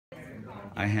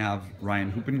I have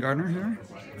Ryan Hoopingarner here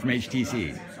from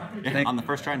HTC. Yeah, on the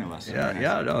first try, no less.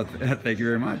 No, thank you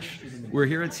very much. We're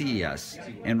here at CES,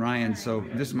 and Ryan, so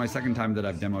this is my second time that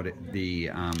I've demoed the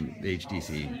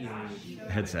HTC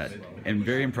headset, and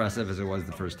very impressive as it was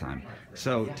the first time.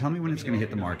 So tell me when it's going to hit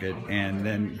the market, and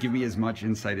then give me as much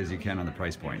insight as you can on the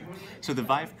price point. So the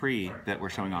Vive Pre that we're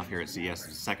showing off here at CES is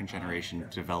the second generation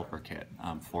developer kit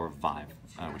for Vive,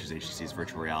 which is HTC's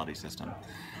virtual reality system.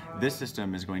 This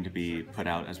system is going to be put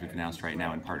out, as we've announced right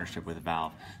now, in partnership with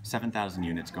Valve. 7,000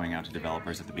 units going out to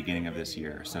developers at the beginning of this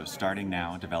year. So starting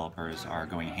now, developers are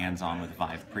going hands-on with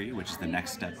Vive Pre, which is the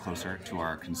next step closer to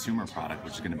our consumer product,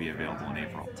 which is going to be available in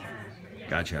April.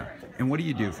 Gotcha. And what do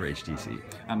you do for HTC?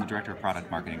 I'm the Director of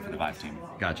Product Marketing for the Vive team.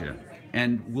 Gotcha.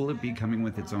 And will it be coming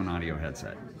with its own audio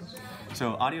headset?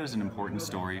 So audio is an important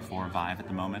story for Vive at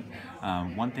the moment.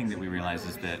 One thing that we realize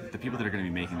is that the people that are going to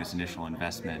be making this initial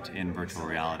investment in virtual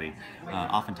reality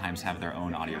oftentimes have their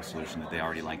own audio solution that they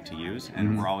already like to use,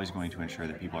 and we're always going to ensure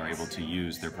that people are able to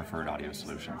use their preferred audio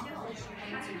solution.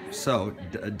 So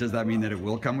does that mean that it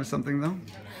will come with something though?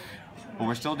 Well,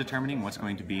 we're still determining what's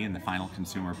going to be in the final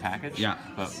consumer package,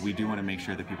 but we do want to make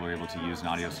sure that people are able to use an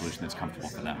audio solution that's comfortable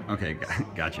for them. Okay,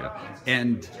 gotcha.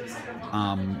 And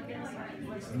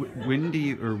when do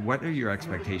you, or what are your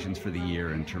expectations for the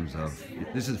year in terms of,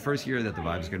 this is the first year that the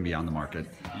Vive is going to be on the market.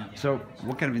 So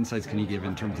what kind of insights can you give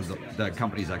in terms of the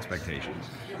company's expectations?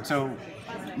 So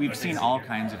we've seen all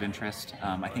kinds of interest.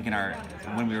 I think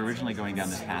when we were originally going down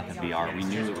this path of VR, we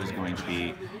knew it was going to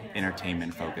be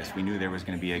entertainment focused. We knew there was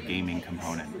going to be a gaming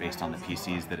component based on the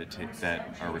PCs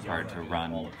that are required to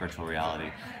run virtual reality.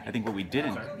 I think what we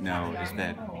didn't know is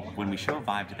that when we show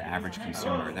Vive to the average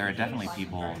consumer, there are definitely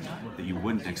people that you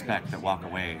wouldn't expect that walk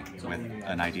away with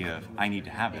an idea of, I need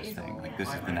to have this thing. Like, this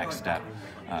is the next step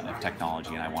of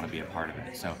technology and I want to be a part of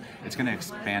it. So it's going to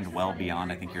expand well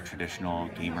beyond, I think, your traditional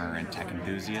gamer and tech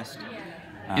enthusiast.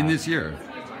 In this year?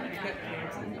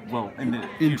 Well,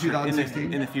 in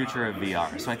 2016? In the future of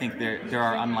VR. So I think there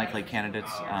are unlikely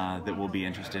candidates that will be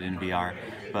interested in VR,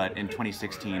 but in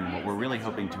 2016, what we're really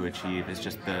hoping to achieve is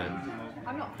just the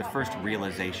first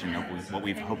realization of what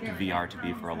we've hoped VR to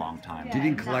be for a long time. Do you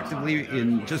think collectively,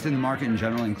 just in the market in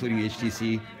general, including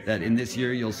HTC, that in this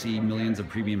year you'll see millions of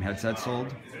premium headsets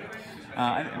sold?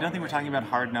 I don't think we're talking about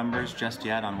hard numbers just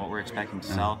yet on what we're expecting to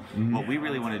sell. What we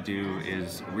really want to do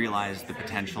is realize the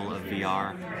potential of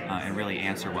VR and really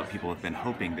answer what people have been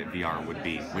hoping that VR would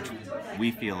be, which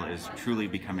we feel is truly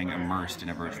becoming immersed in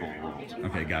a virtual world.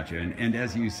 Okay, gotcha. And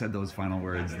as you said those final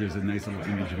words, there's a nice little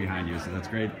image behind you, so that's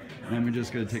great. And I'm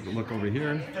just going to take a look over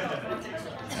here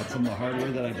at some of the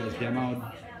hardware that I just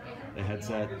demoed. The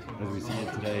headset, as we see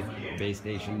it today, base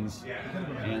stations,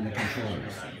 and the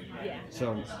controllers.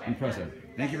 So, impressive.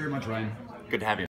 Thank you very much, Ryan. Good to have you.